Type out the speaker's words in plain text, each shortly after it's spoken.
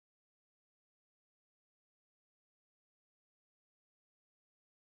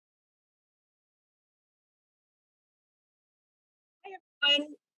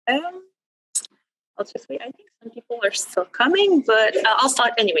everyone. I'll just wait. I think some people are still coming, but I'll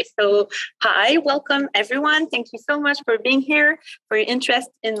start anyway. So, hi, welcome everyone. Thank you so much for being here, for your interest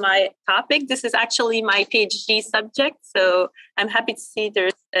in my topic. This is actually my PhD subject, so I'm happy to see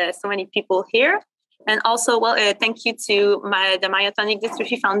there's so many people here. And also, thank you to the Myotonic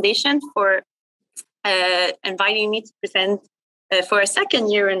Dystrophy Foundation for inviting me to present for a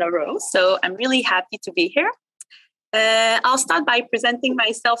second year in a row. So I'm really happy to be here. I'll start by presenting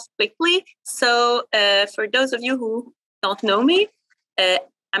myself quickly. So for those of you who don't know me,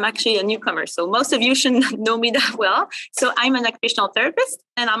 I'm actually a newcomer. So most of you shouldn't know me that well. So I'm an occupational therapist,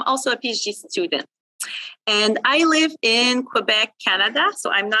 and I'm also a PhD student. And I live in Quebec, Canada.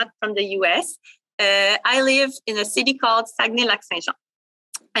 So I'm not from the US. I live in a city called Saguenay-Lac-Saint-Jean.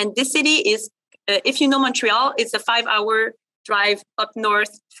 And this city is, if you know Montreal, it's a 5-hour drive up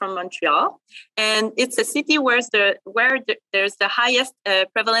north from Montreal. And it's a city where there's the highest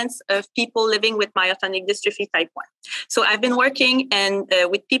prevalence of people living with myotonic dystrophy type 1. So I've been working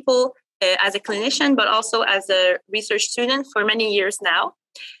with people as a clinician, but also as a research student for many years now.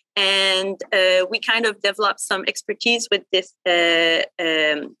 And we kind of developed some expertise with this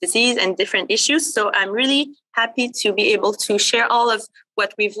disease and different issues. So I'm really happy to be able to share all of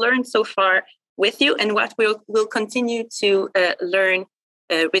what we've learned so far with you and what we'll continue to learn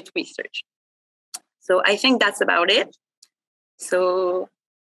with research. So I think that's about it. So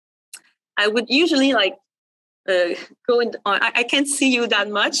I would usually go in on, I can't see you that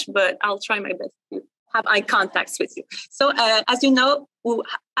much, but I'll try my best to have eye contacts with you. So as you know,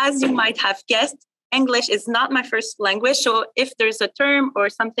 as you might have guessed, English is not my first language. So if there's a term or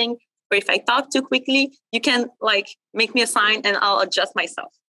something, or if I talk too quickly, you can make me a sign and I'll adjust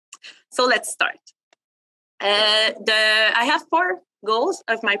myself. So let's start. I have 4 goals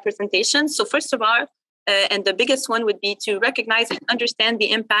of my presentation. So first of all, and the biggest one would be to recognize and understand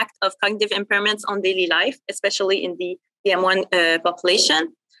the impact of cognitive impairments on daily life, especially in the DM1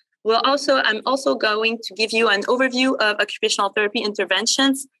 population. I'm also going to give you an overview of occupational therapy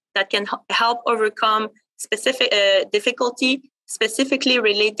interventions that can help overcome specific difficulty specifically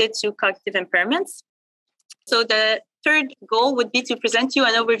related to cognitive impairments. So the third goal would be to present you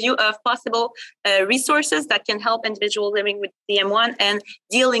an overview of possible resources that can help individuals living with DM1 and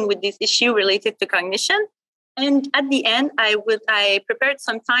dealing with this issue related to cognition. And at the end, I prepared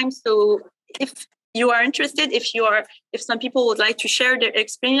some time. So if you are interested, if some people would like to share their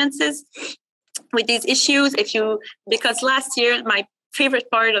experiences with these issues, because last year, my favorite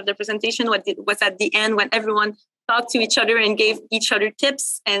part of the presentation was at the end when everyone talked to each other and gave each other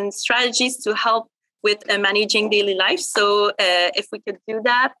tips and strategies to help with managing daily life. So if we could do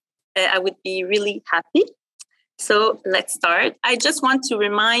that, I would be really happy. So let's start. I just want to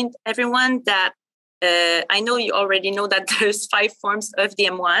remind everyone that I know you already know that there's 5 forms of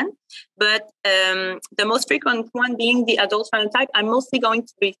DM1, but the most frequent one being the adult phenotype. I'm mostly going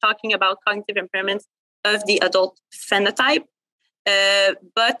to be talking about cognitive impairments of the adult phenotype.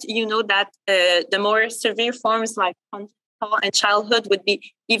 But you know that the more severe forms like and childhood would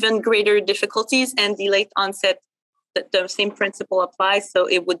be even greater difficulties, and the late onset, the same principle applies. So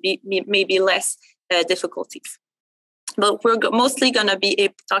it would be maybe less difficulties. But we're mostly going to be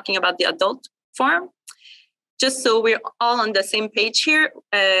talking about the adult form. Just so we're all on the same page here,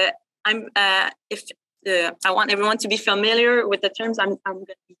 I want everyone to be familiar with the terms I'm going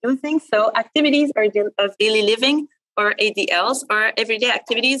to be using. So activities of daily living, or ADLs, or everyday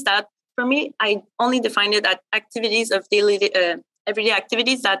activities that, for me, I only define it as activities of everyday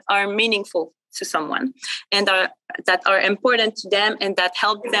activities that are meaningful to someone and that are important to them and that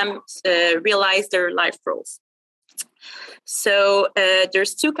help them realize their life roles. So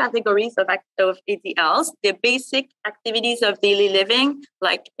there's 2 categories of ADLs. The basic activities of daily living,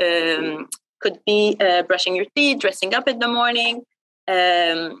 could be brushing your teeth, dressing up in the morning,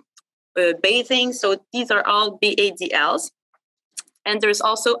 bathing. So these are all ADLs. And there's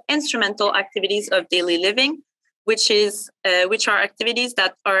also instrumental activities of daily living, which are activities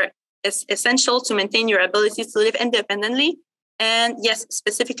that are essential to maintain your ability to live independently. And yes,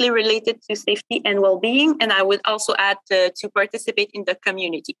 specifically related to safety and well-being. And I would also add to participate in the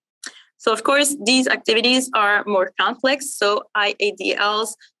community. So of course, these activities are more complex. So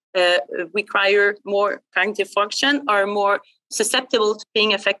ADLs require more cognitive function, are more susceptible to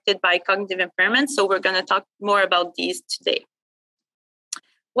being affected by cognitive impairment. So we're going to talk more about these today.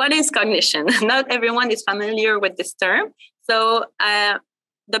 What is cognition? Not everyone is familiar with this term. So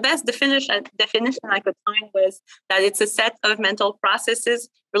the best definition I could find was that it's a set of mental processes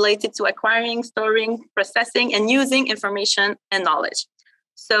related to acquiring, storing, processing, and using information and knowledge.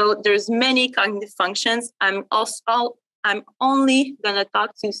 So there's many cognitive functions. I'll I'm only going to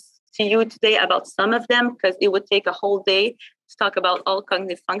talk to you today about some of them because it would take a whole day to talk about all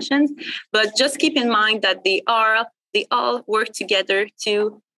cognitive functions. But just keep in mind that they all work together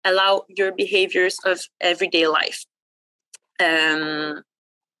to allow your behaviors of everyday life. That's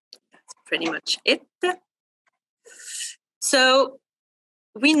pretty much it. So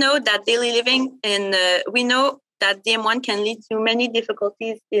we know that daily living we know that DM1 can lead to many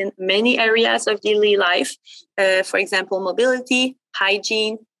difficulties in many areas of daily life. For example, mobility,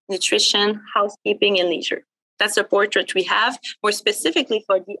 hygiene, nutrition, housekeeping, and leisure. That's the portrait we have. More specifically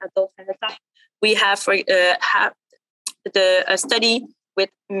for the adult phenotype, we have a study with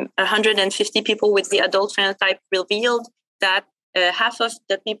 150 people with the adult phenotype revealed that half of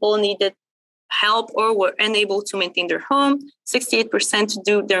the people needed help or were unable to maintain their home, 68% to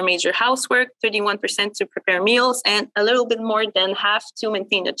do their major housework, 31% to prepare meals, and a little bit more than half to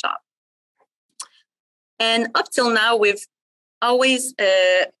maintain a job. And up till now, we've always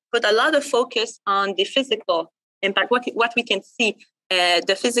put a lot of focus on the physical impact, what we can see,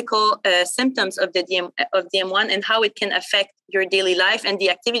 the physical symptoms of DM1 and how it can affect your daily life and the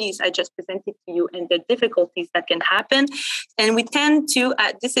activities I just presented to you and the difficulties that can happen. And we tend to,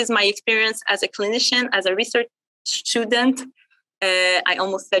 this is my experience as a clinician, as a research student. I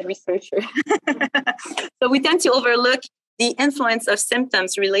almost said researcher. So we tend to overlook the influence of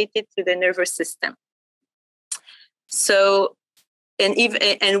symptoms related to the nervous system. So,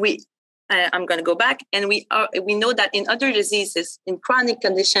 I'm going to go back, and we know that in other diseases, in chronic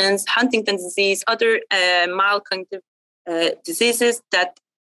conditions, Huntington's disease, other mild cognitive diseases, that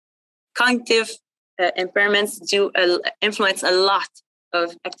cognitive impairments do influence a lot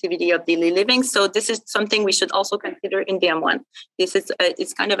of activity of daily living. So this is something we should also consider in DM1. This is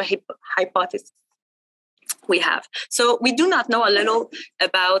it's kind of a hypothesis we have. So we do not know a little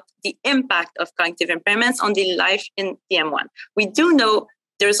about the impact of cognitive impairments on daily life in DM1. We do know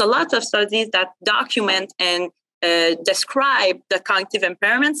there's a lot of studies that document and describe the cognitive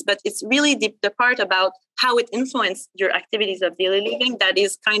impairments, but it's really the part about how it influences your activities of daily living that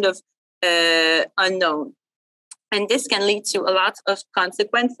is kind of unknown. And this can lead to a lot of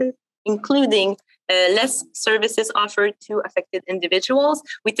consequences, including less services offered to affected individuals.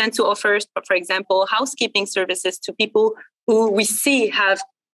 We tend to offer, for example, housekeeping services to people who we see have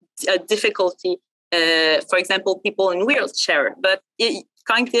a difficulty, for example, people in wheelchair, but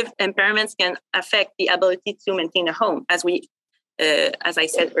cognitive impairments can affect the ability to maintain a home, as I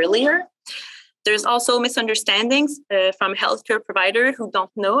said earlier. There's also misunderstandings from healthcare providers who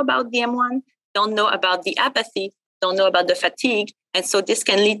don't know about DM1, don't know about the apathy, don't know about the fatigue, and so this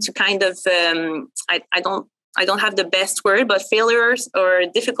can lead to kind of I don't have the best word, but failures or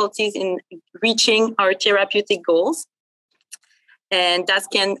difficulties in reaching our therapeutic goals. And that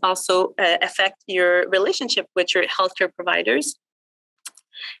can also affect your relationship with your healthcare providers.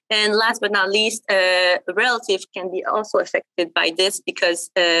 And last but not least, relatives can be also affected by this because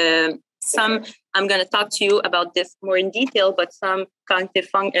I'm going to talk to you about this more in detail, but some cognitive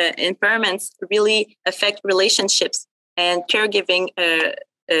impairments really affect relationships and caregiving,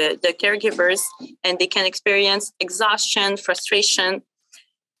 the caregivers, and they can experience exhaustion, frustration.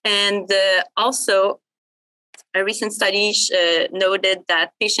 And also, a recent study noted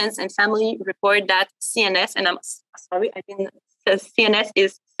that patients and family report that CNS, and I'm sorry, I didn't. So CNS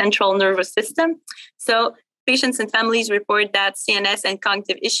is central nervous system. So patients and families report that CNS and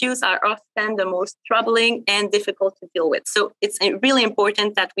cognitive issues are often the most troubling and difficult to deal with. So it's really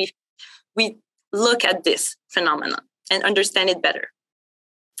important that we look at this phenomenon and understand it better.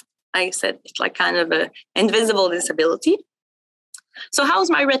 I said it's like kind of an invisible disability. So how's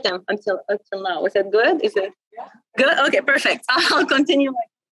my rhythm until now? Is it good? Is it good? Okay, perfect. I'll continue.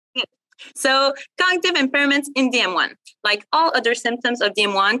 So cognitive impairments in DM1, like all other symptoms of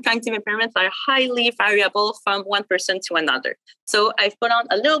DM1, cognitive impairments are highly variable from one person to another. So I've put on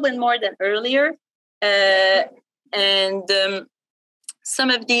a little bit more than earlier. And some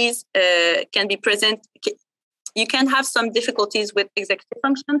of these can be present. You can have some difficulties with executive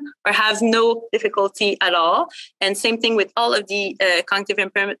function or have no difficulty at all. And same thing with all of the cognitive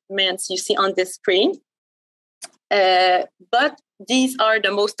impairments you see on this screen. But these are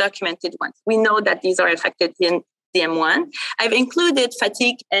the most documented ones. We know that these are affected in DM1. I've included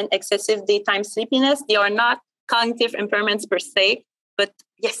fatigue and excessive daytime sleepiness. They are not cognitive impairments per se, but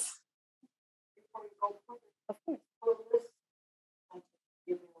yes.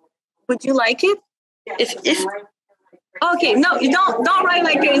 Would you like it? If okay, no, you don't write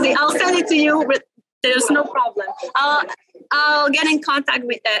like crazy. I'll send it to you. There's no problem. I'll get in contact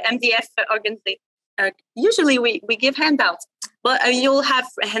with the MDF organization. Usually we give handouts, but you'll have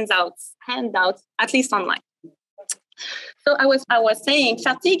handouts at least online. So I was saying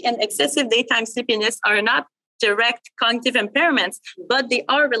fatigue and excessive daytime sleepiness are not direct cognitive impairments, but they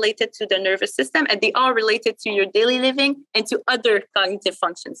are related to the nervous system and they are related to your daily living and to other cognitive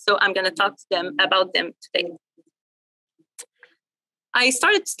functions. So I'm going to talk to them about them today. I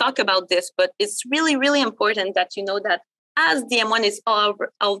started to talk about this, but it's really, really important that you know that as DM1 is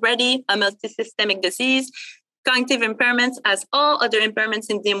already a multisystemic disease, cognitive impairments, as all other impairments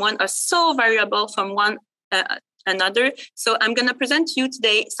in DM1, are so variable from one another. So I'm going to present to you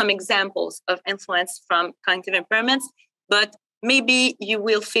today some examples of influence from cognitive impairments, but maybe you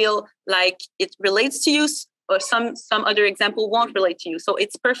will feel like it relates to you or some other example won't relate to you. So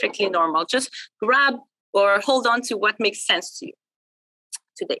it's perfectly normal. Just grab or hold on to what makes sense to you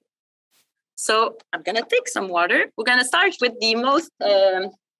today. So I'm going to take some water. We're going to start with the most, I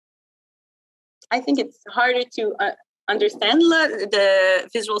think it's harder to understand the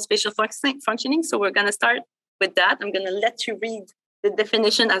visual spatial functioning. So we're going to start with that. I'm going to let you read the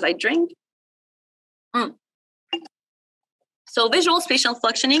definition as I drink. So visual spatial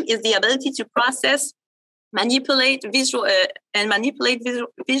functioning is the ability to process, manipulate visual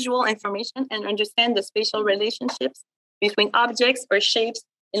information and understand the spatial relationships between objects or shapes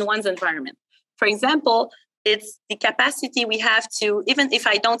in one's environment. For example, it's the capacity we have to, even if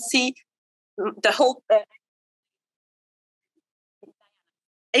I don't see the whole,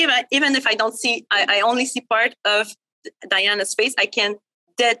 even if I don't see, I only see part of Diana's face, I can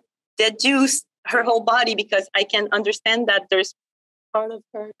deduce her whole body because I can understand that there's part of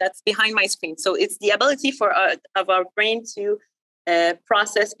her that's behind my screen. So it's the ability of our brain to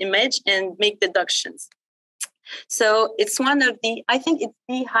process image and make deductions. So it's one of the, I think it's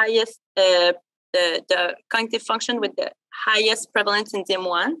the highest, the cognitive function with the highest prevalence in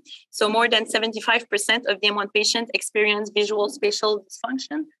DM1. So more than 75% of DM1 patients experience visual spatial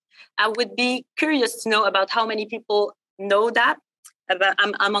dysfunction. I would be curious to know about how many people know that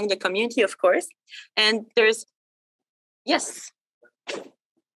among the community, of course. And there's, yes.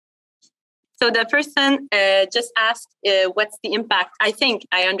 So the person just asked, what's the impact? I think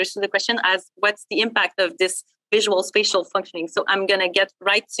I understood the question as what's the impact of this visual spatial functioning? So I'm going to get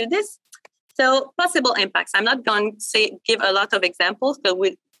right to this. So possible impacts. I'm not going to give a lot of examples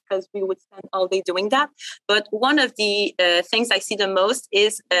because we would spend all day doing that. But one of the things I see the most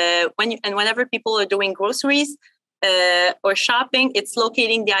is whenever people are doing groceries or shopping, it's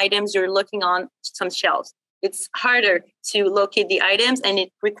locating the items you're looking on some shelves. It's harder to locate the items and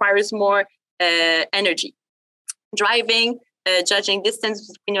it requires more energy. Driving, judging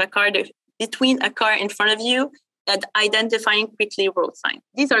distance between a car in front of you, and identifying quickly road signs.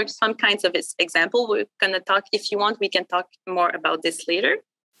 These are some kinds of examples. We're going to talk, if you want, we can talk more about this later.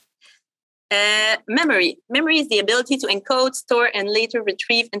 Memory. Memory is the ability to encode, store, and later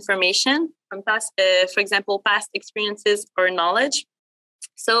retrieve information from past, for example, past experiences or knowledge.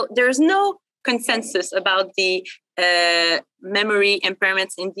 So there's no consensus about the memory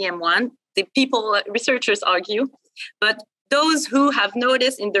impairments in DM1. The researchers argue, but those who have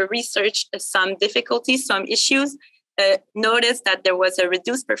noticed in the research some difficulties, some issues, noticed that there was a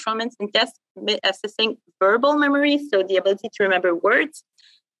reduced performance in tests assessing verbal memory, so the ability to remember words,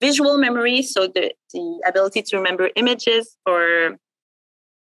 visual memory, so the ability to remember images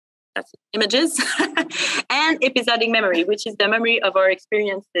and episodic memory, which is the memory of our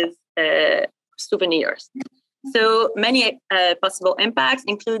experiences, souvenirs. So many possible impacts,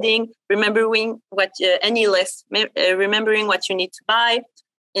 including remembering remembering what you need to buy.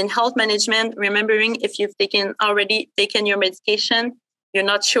 In health management, remembering if you've already taken your medication, you're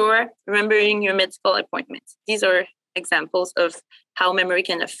not sure, remembering your medical appointments. These are examples of how memory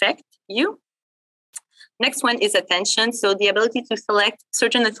can affect you. Next one is attention. So the ability to select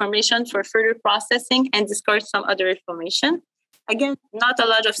certain information for further processing and discard some other information. Again, not a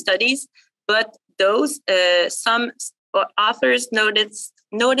lot of studies, but some authors noticed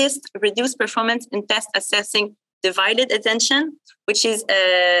reduced performance in test assessing divided attention, which is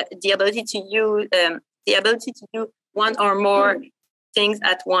the ability to do one or more things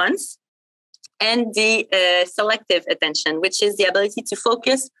at once, and the selective attention, which is the ability to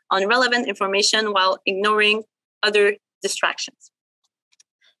focus on relevant information while ignoring other distractions.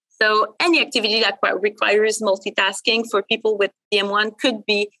 So any activity that requires multitasking for people with DM1 could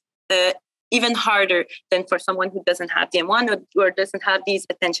be even harder than for someone who doesn't have DM1 or doesn't have these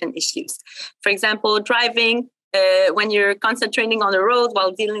attention issues. For example, driving when you're concentrating on the road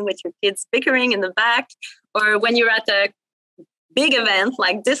while dealing with your kids bickering in the back, or when you're at a big event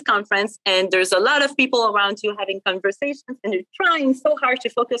like this conference and there's a lot of people around you having conversations and you're trying so hard to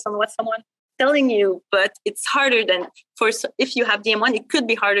focus on what someone's telling you, but it's harder than if you have DM1, it could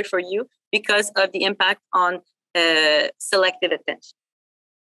be harder for you because of the impact on selective attention.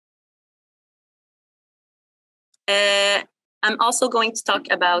 I'm also going to talk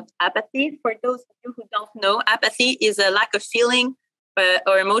about apathy. For those of you who don't know, apathy is a lack of feeling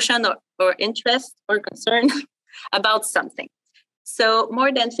or emotion or interest or concern about something. So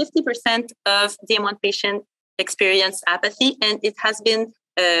more than 50% of DM1 patients experience apathy, and it has been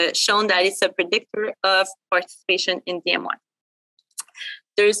shown that it's a predictor of participation in DM1.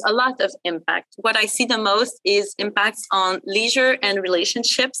 There's a lot of impact. What I see the most is impacts on leisure and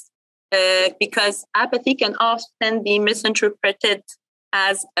relationships, because apathy can often be misinterpreted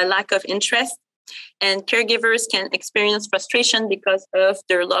as a lack of interest, and caregivers can experience frustration because of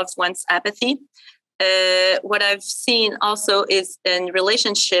their loved one's apathy. What I've seen also is in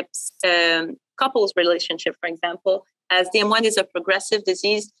relationships, couples relationship, for example, as DM1 is a progressive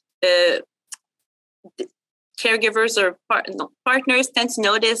disease, caregivers or partners tend to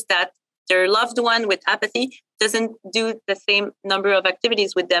notice that their loved one with apathy doesn't do the same number of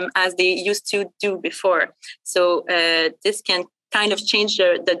activities with them as they used to do before. So this can kind of change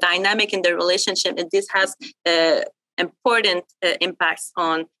the dynamic in the relationship, and this has important impacts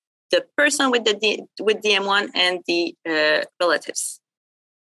on the person with DM1 and the relatives.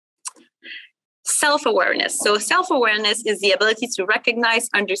 Self-awareness. So self-awareness is the ability to recognize,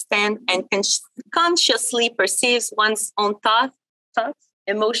 understand, and consciously perceive one's own thoughts,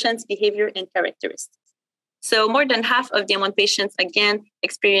 emotions, behavior, and characteristics. So more than half of DM1 patients, again,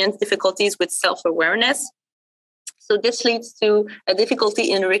 experience difficulties with self-awareness. So this leads to a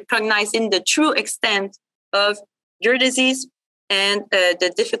difficulty in recognizing the true extent of your disease and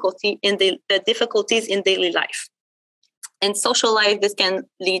the difficulties in daily life. In social life, this can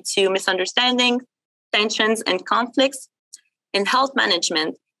lead to misunderstandings, tensions, and conflicts. In health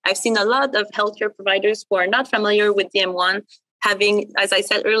management, I've seen a lot of healthcare providers who are not familiar with DM1 having, as I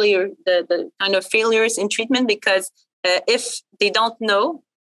said earlier, the kind of failures in treatment, because if they don't know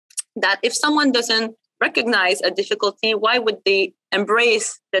that if someone doesn't recognize a difficulty, why would they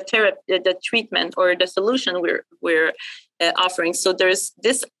embrace the therapy, the treatment, or the solution we're offering? So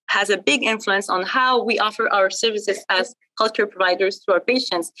this has a big influence on how we offer our services as healthcare providers to our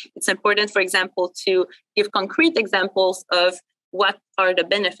patients. It's important, for example, to give concrete examples of what are the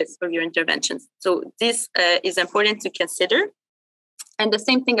benefits of your interventions. So this is important to consider. And the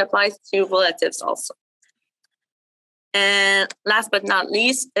same thing applies to relatives also. And last but not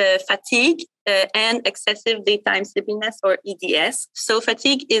least, fatigue and excessive daytime sleepiness, or EDS. So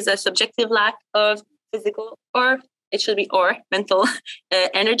fatigue is a subjective lack of physical, or it should be mental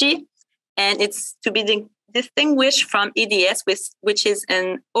energy. And it's to be distinguished from EDS, which is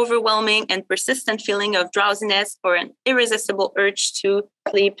an overwhelming and persistent feeling of drowsiness or an irresistible urge to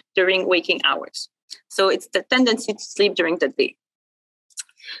sleep during waking hours. So it's the tendency to sleep during the day.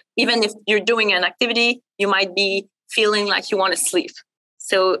 Even if you're doing an activity, you might be feeling like you want to sleep.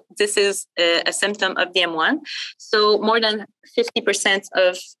 So this is a symptom of DM1. So more than 50%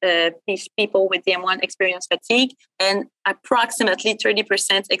 of these people with DM1 experience fatigue, and approximately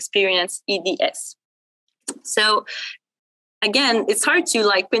 30% experience EDS. So again, it's hard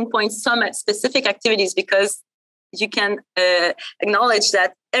to pinpoint some specific activities, because you can acknowledge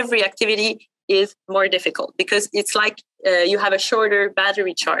that every activity is more difficult, because it's like you have a shorter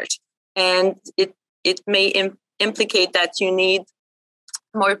battery charge, and it may implicate that you need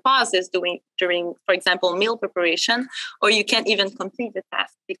more pauses during, for example, meal preparation, or you can't even complete the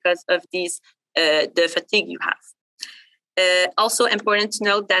task because of the fatigue you have. Also important to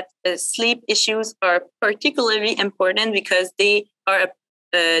note that sleep issues are particularly important because they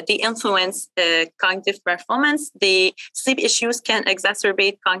influence cognitive performance. The sleep issues can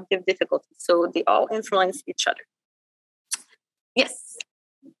exacerbate cognitive difficulties, so they all influence each other. Yes.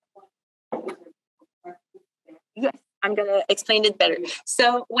 Yes, I'm going to explain it better.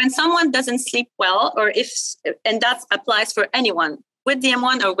 So when someone doesn't sleep well, and that applies for anyone with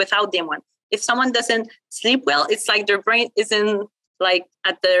DM1 or without DM1, if someone doesn't sleep well, it's like their brain isn't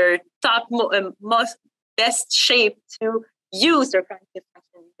at their top most best shape to use their cognitive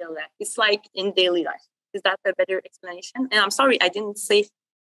function in daily life. It's like in daily life. Is that a better explanation? And I'm sorry, I didn't say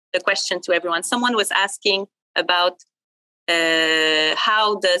the question to everyone. Someone was asking about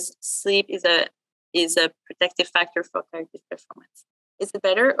how does sleep is a protective factor for cognitive performance. Is it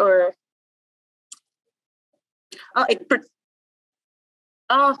better, or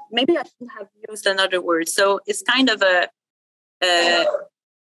maybe I should have used another word. So it's kind of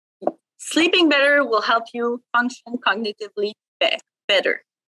sleeping better will help you function cognitively better.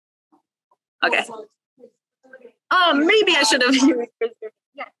 Okay. Oh, maybe I should have used it.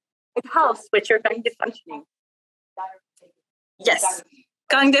 Yeah, it helps with your cognitive functioning. Yes.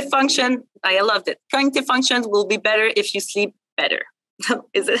 Cognitive function, I loved it. Cognitive functions will be better if you sleep better.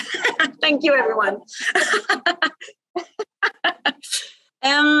 Is it? Thank you, everyone.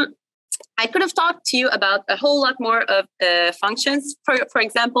 I could have talked to you about a whole lot more of functions. For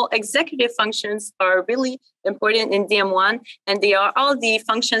example, executive functions are really important in DM1, and they are all the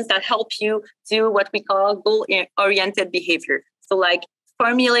functions that help you do what we call goal-oriented behavior. So like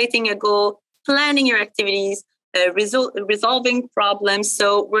formulating a goal, planning your activities, resolving problems.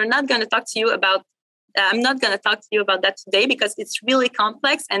 So we're not going to talk to you about I'm not going to talk to you about that today because it's really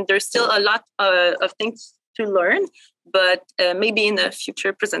complex and there's still a lot of things to learn, but maybe in a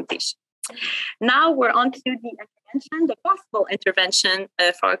future presentation. Now we're on to the intervention, the possible intervention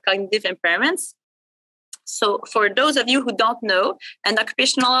for cognitive impairments. So for those of you who don't know,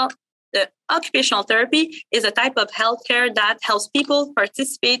 occupational therapy is a type of healthcare that helps people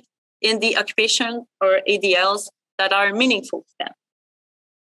participate in the occupation or ADLs that are meaningful to them.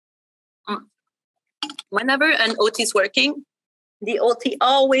 Whenever an OT is working, the OT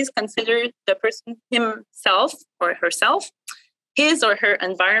always considers the person himself or herself, his or her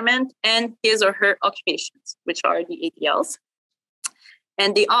environment, and his or her occupations, which are the ADLs.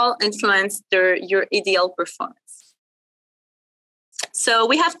 And they all influence your ADL performance. So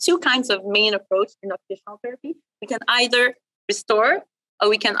we have two kinds of main approach in occupational therapy. We can either restore or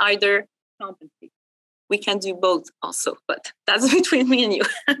we can either compensate. We can do both also, but that's between me and you.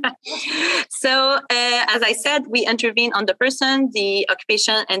 So as I said, we intervene on the person, the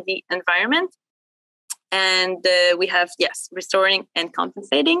occupation, and the environment. And we have, yes, restoring and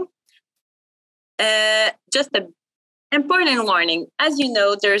compensating. Just an important warning. As you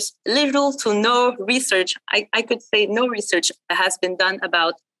know, there's little to no research. I could say no research has been done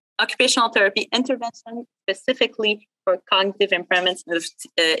about occupational therapy intervention, specifically for cognitive impairments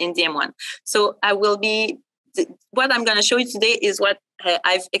in DM1. So what I'm going to show you today is what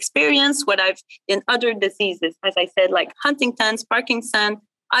I've experienced, what I've in other diseases, as I said, like Huntington's, Parkinson,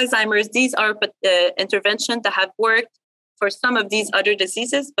 Alzheimer's. These are interventions that have worked for some of these other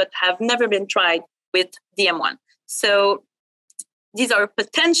diseases, but have never been tried with DM1. So these are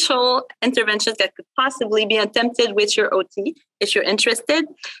potential interventions that could possibly be attempted with your OT if you're interested.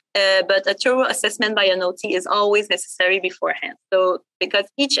 But a thorough assessment by an OT is always necessary beforehand. So because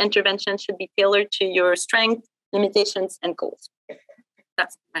each intervention should be tailored to your strengths, limitations, and goals.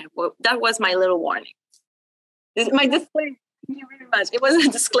 That was my little warning. This is my disclaimer. Thank you very much. It was a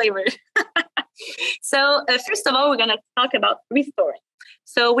disclaimer. So first of all, we're going to talk about restoring.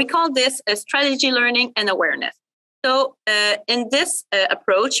 So we call this a strategy learning and awareness. So in this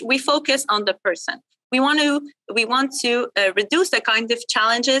approach, we focus on the person. We want to reduce the cognitive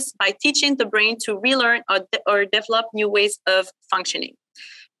challenges by teaching the brain to relearn or develop new ways of functioning.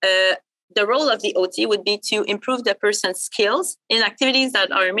 The role of the OT would be to improve the person's skills in activities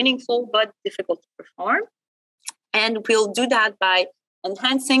that are meaningful but difficult to perform. And we'll do that by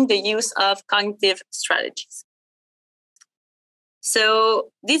enhancing the use of cognitive strategies.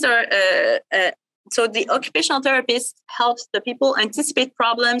 So these are so the occupational therapist helps the people anticipate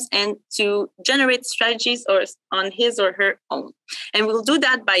problems and to generate strategies on his or her own. And we'll do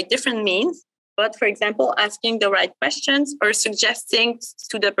that by different means. But for example, asking the right questions or suggesting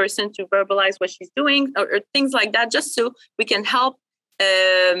to the person to verbalize what she's doing or things like that, just so we can help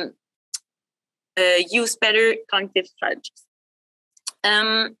use better cognitive strategies.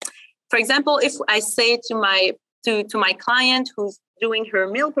 For example, if I say to my client who's doing her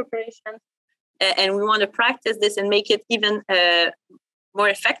meal preparation, and we want to practice this and make it even more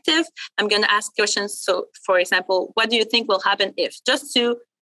effective, I'm going to ask questions. So, for example, what do you think will happen if? Just to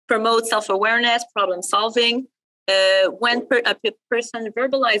promote self-awareness, problem solving, when a person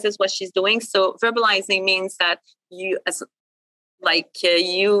verbalizes what she's doing. So verbalizing means that you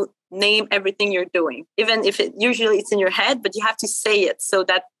name everything you're doing, even if usually it's in your head, but you have to say it so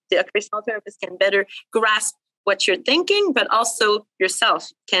that the occupational therapist can better grasp what you're thinking, but also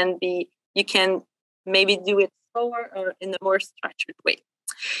yourself you can maybe do it slower or in a more structured way.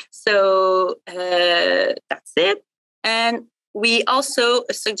 So that's it. And we also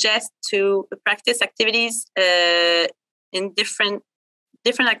suggest to practice activities in different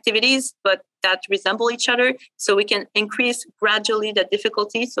activities, but that resemble each other. So we can increase gradually the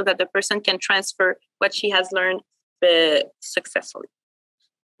difficulty so that the person can transfer what she has learned successfully.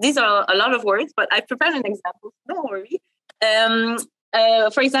 These are a lot of words, but I prepared an example. Don't worry.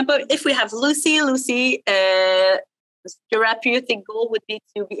 For example, if we have Lucy, therapeutic goal would be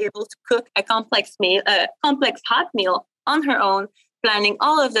to be able to cook a complex hot meal on her own, planning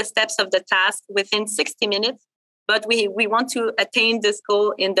all of the steps of the task within 60 minutes. But we want to attain this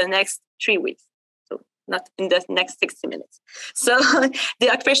goal in the next 3 weeks. So not in the next 60 minutes. So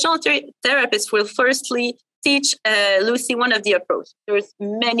the occupational therapist will firstly teach Lucy one of the approaches. There's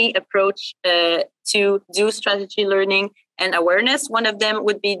many approaches to do strategy learning and awareness. One of them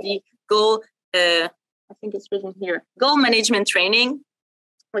would be the goal, I think it's written here, goal management training,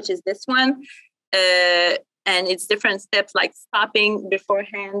 which is this one. And it's different steps like stopping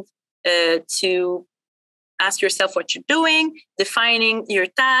beforehand to ask yourself what you're doing, defining your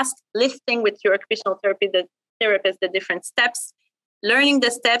task, listing with your occupational therapist the different steps, learning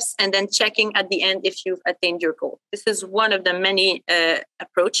the steps, and then checking at the end if you've attained your goal. This is one of the many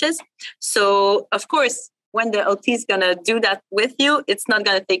approaches. So, of course, when the OT is going to do that with you, it's not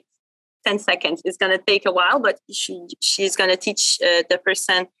going to take 10 seconds. It's going to take a while, but she's going to teach the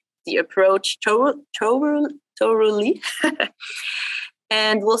person the approach thoroughly.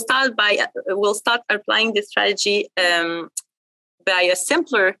 And we'll start applying this strategy by a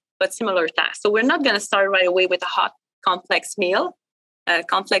simpler but similar task. So we're not going to start right away with a complex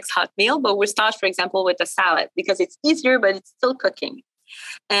hot meal, but we'll start, for example, with a salad because it's easier, but it's still cooking.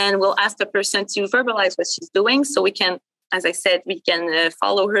 And we'll ask the person to verbalize what she's doing, so we can, as I said, we can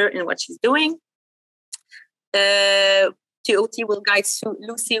follow her in what she's doing. The OT will guide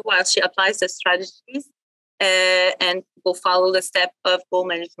Lucy while she applies the strategies. And we'll follow the step of goal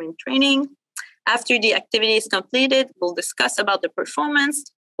management training. After the activity is completed, we'll discuss about the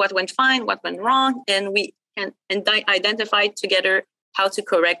performance, what went fine, what went wrong, and we can identify together how to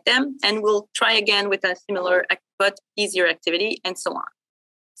correct them. And we'll try again with a similar but easier activity, and so on.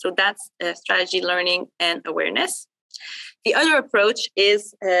 So that's strategy learning and awareness. The other approach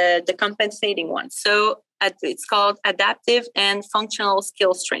is the compensating one. So it's called adaptive and functional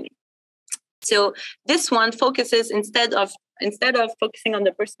skills training. So this one focuses instead of focusing on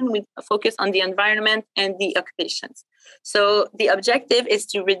the person, we focus on the environment and the occupations. So the objective is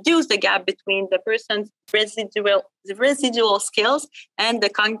to reduce the gap between the person's residual skills and the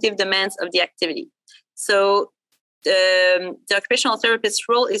cognitive demands of the activity. So the occupational therapist's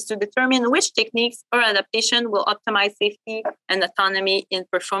role is to determine which techniques or adaptation will optimize safety and autonomy in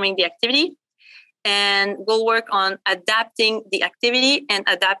performing the activity. And we'll work on adapting the activity and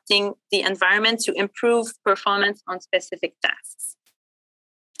adapting the environment to improve performance on specific tasks.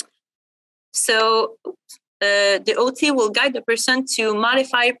 So the OT will guide the person to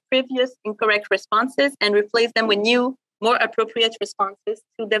modify previous incorrect responses and replace them with new, more appropriate responses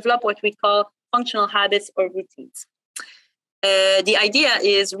to develop what we call functional habits or routines. The idea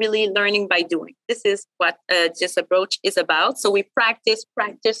is really learning by doing. This is what this approach is about. So we practice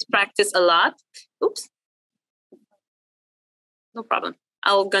a lot. Oops. No problem.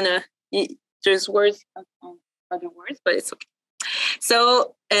 There's words, other words, but it's okay.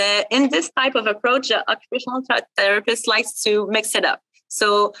 So in this type of approach, the occupational therapist likes to mix it up.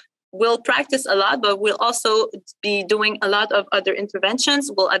 So we'll practice a lot, but we'll also be doing a lot of other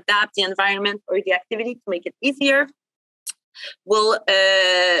interventions. We'll adapt the environment or the activity to make it easier. We'll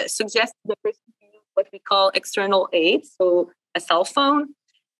suggest to the person to use what we call external aids, so a cell phone.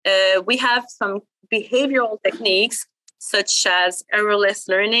 We have some behavioral techniques, such as errorless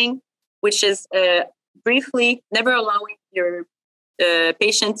learning, which is briefly never allowing your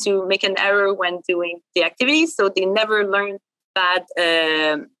patient to make an error when doing the activity, so they never learn bad,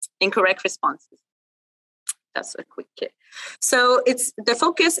 incorrect responses. That's a quick kit. So the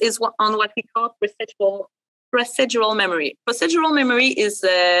focus is on what we call procedural memory. Procedural memory is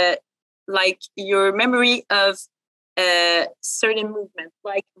like your memory of certain movements,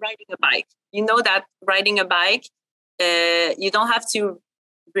 like riding a bike. You know that riding a bike, you don't have to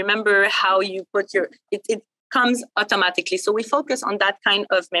remember how you put it comes automatically. So we focus on that kind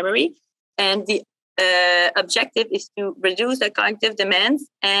of memory. And the objective is to reduce the cognitive demands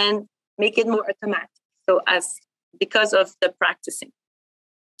and make it more automatic. So because of the practicing.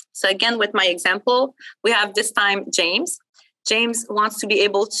 So again, with my example, we have this time James. James wants to be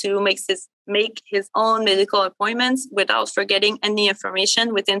able to make his own medical appointments without forgetting any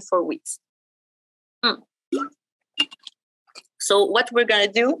information within 4 weeks. So what we're going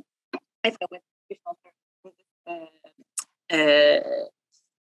to do, if I went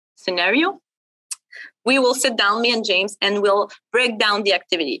scenario, we will sit down, me and James, and we'll break down the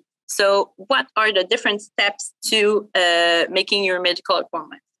activity. So what are the different steps to making your medical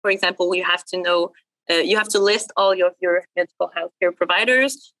appointment? For example, you have to know, you have to list all of your medical healthcare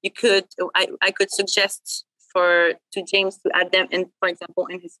providers. I could suggest to James to add them in, for example,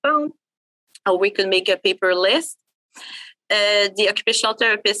 in his phone, or we could make a paper list. The occupational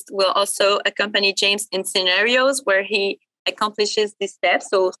therapist will also accompany James in scenarios where he accomplishes these steps.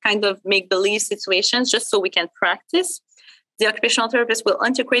 So kind of make-believe situations, just so we can practice. The occupational therapist will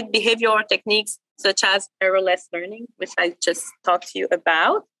integrate behavioral techniques such as errorless learning, which I just talked to you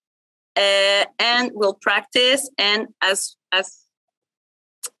about. And we'll practice, and as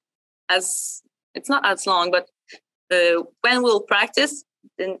it's not as long, but when we'll practice,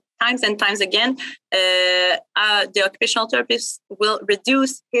 then times and times again, the occupational therapist will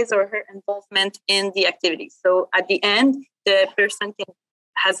reduce his or her involvement in the activity. So at the end, the person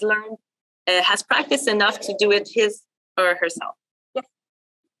has learned, has practiced enough to do it his or herself. Yes.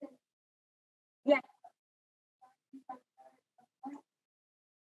 Yeah.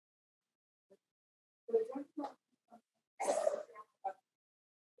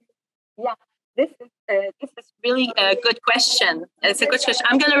 Yeah, this is really a good question. It's a good question.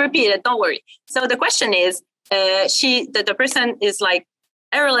 I'm going to repeat it. Don't worry. So the question is, the person is like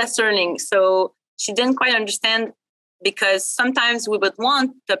errorless learning. So she didn't quite understand, because sometimes we would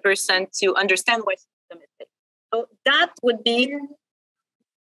want the person to understand why she made a mistake. So that would be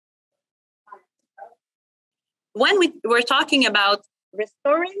when we're talking about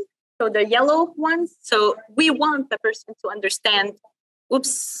restoring. So the yellow ones. So we want the person to understand.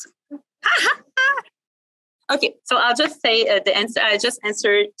 Oops. Okay, so I'll just say the answer. I just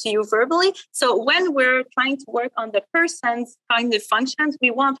answered to you verbally. So when we're trying to work on the person's cognitive functions,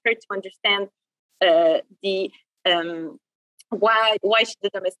 we want her to understand why she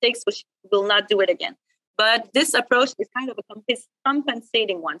did a mistake, so she will not do it again. But this approach is kind of a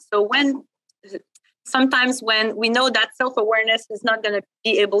compensating one. So sometimes when we know that self-awareness is not going to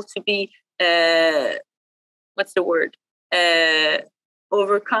be able to be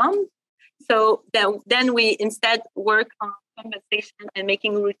overcome. So then we instead work on compensation and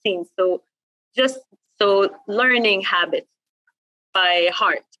making routines. So learning habits by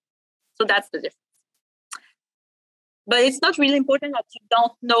heart. So that's the difference. But it's not really important that you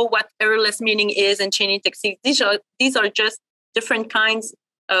don't know what errorless meaning is and chaining techniques. These are just different kinds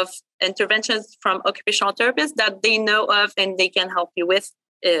of interventions from occupational therapists that they know of and they can help you with.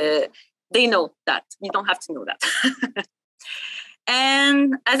 They know that. You don't have to know that.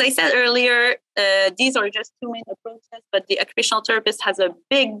 And as I said earlier, these are just two main approaches, but the occupational therapist has a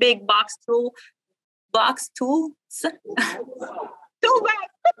big box tools. Toolbox.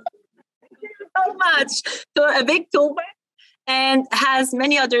 So much. So a big toolbox, and has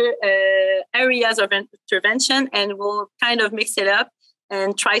many other areas of intervention, and we'll kind of mix it up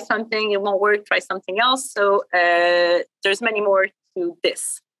and try something. It won't work, try something else. So there's many more to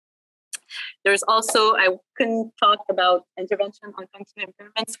this. There's also, I couldn't talk about intervention on cognitive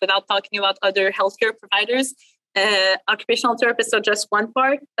impairments without talking about other healthcare providers. Occupational therapists are just one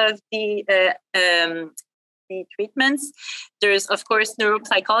part of the treatments. There's, of course,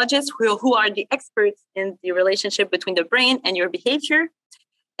 neuropsychologists who are the experts in the relationship between the brain and your behavior.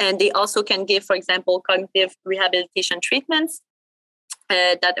 And they also can give, for example, cognitive rehabilitation treatments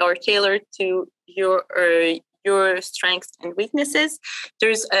that are tailored to your strengths and weaknesses.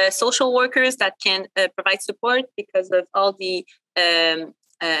 There's social workers that can provide support because of all the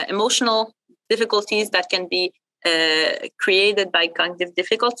emotional difficulties that can be created by cognitive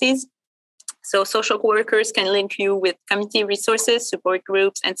difficulties. So social workers can link you with community resources, support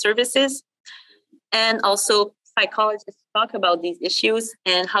groups, and services. And also psychologists talk about these issues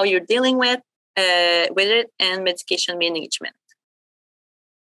and how you're dealing with it, and medication management.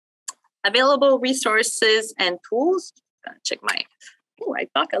 Available resources and tools. Check I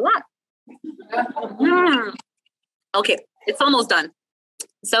talk a lot. Okay, it's almost done.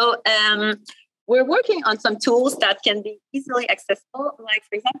 So we're working on some tools that can be easily accessible. Like,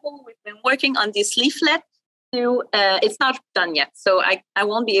 for example, we've been working on this leaflet. It's not done yet, so I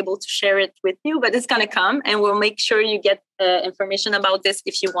won't be able to share it with you, but it's going to come, and we'll make sure you get information about this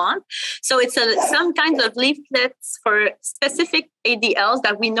if you want. So it's some kinds of leaflets for specific ADLs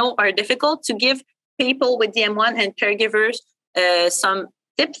that we know are difficult, to give people with DM1 and caregivers some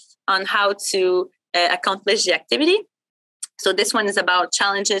tips on how to accomplish the activity. So this one is about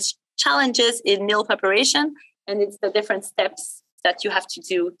challenges in meal preparation, and it's the different steps that you have to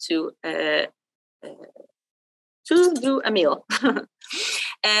do to do a meal.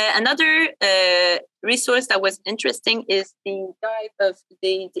 Another resource that was interesting is the guide of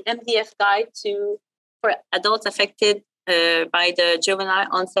the MDF guide for adults affected by the juvenile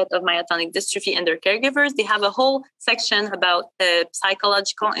onset of myotonic dystrophy and their caregivers. They have a whole section about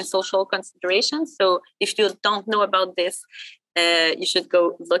psychological and social considerations. So if you don't know about this, you should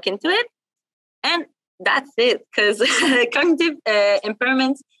go look into it. And that's it, because cognitive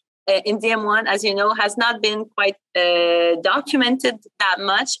impairments in DM1, as you know, has not been quite documented that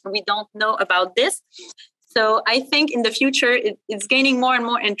much. We don't know about this. So I think in the future, it's gaining more and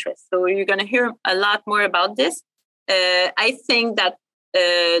more interest. So you're going to hear a lot more about this. I think that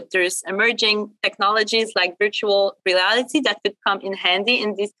there's emerging technologies like virtual reality that could come in handy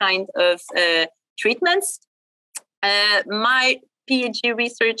in these kind of treatments. My PhD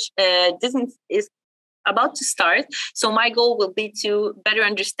research is about to start, so my goal will be to better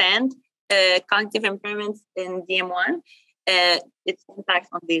understand cognitive impairments in DM1, its impact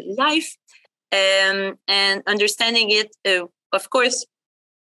on daily life, and understanding it, of course,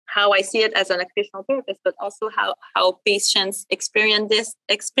 how I see it as an occupational therapist, but also how patients experience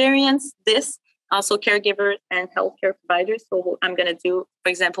this, also caregivers and healthcare providers. So I'm going to do, for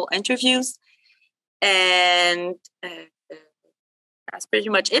example, interviews, and that's pretty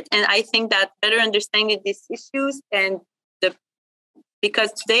much it. And I think that better understanding these issues, and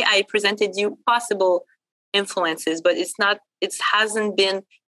because today I presented you possible influences, but it hasn't been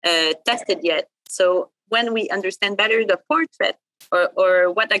tested yet. So when we understand better the portrait,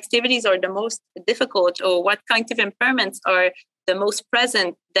 or what activities are the most difficult, or what cognitive impairments are the most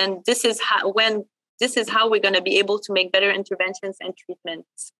present, then this is how we're going to be able to make better interventions and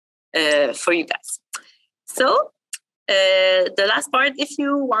treatments for you guys. So the last part, if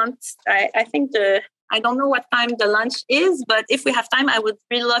you want, I think I don't know what time the lunch is, but if we have time, I would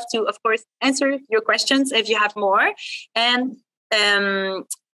really love to, of course, answer your questions if you have more, and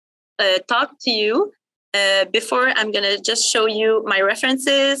talk to you. Before, I'm going to just show you my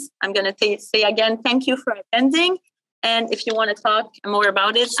references. I'm going to say again, thank you for attending. And if you want to talk more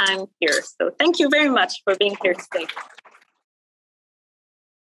about it, I'm here. So thank you very much for being here today.